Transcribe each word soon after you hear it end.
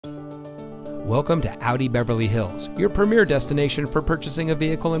Welcome to Audi Beverly Hills, your premier destination for purchasing a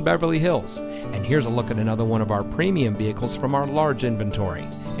vehicle in Beverly Hills. And here's a look at another one of our premium vehicles from our large inventory.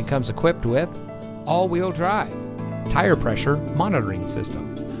 It comes equipped with all-wheel drive, tire pressure monitoring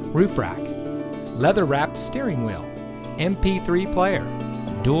system, roof rack, leather-wrapped steering wheel, MP3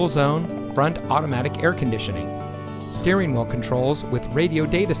 player, dual-zone front automatic air conditioning, steering wheel controls with radio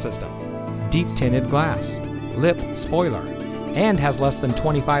data system, deep tinted glass, lip spoiler, and has less than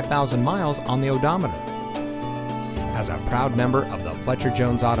 25,000 miles on the odometer. As a proud member of the Fletcher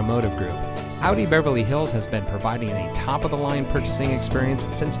Jones Automotive Group, Audi Beverly Hills has been providing a top-of-the-line purchasing experience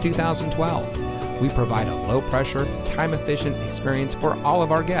since 2012. We provide a low-pressure, time-efficient experience for all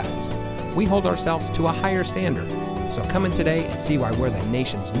of our guests. We hold ourselves to a higher standard, so come in today and see why we're the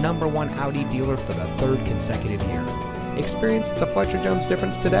nation's #1 Audi dealer for the 3rd consecutive year. Experience the Fletcher Jones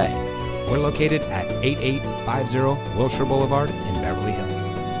difference today. We're located at 8850 Wilshire Boulevard in Beverly Hills.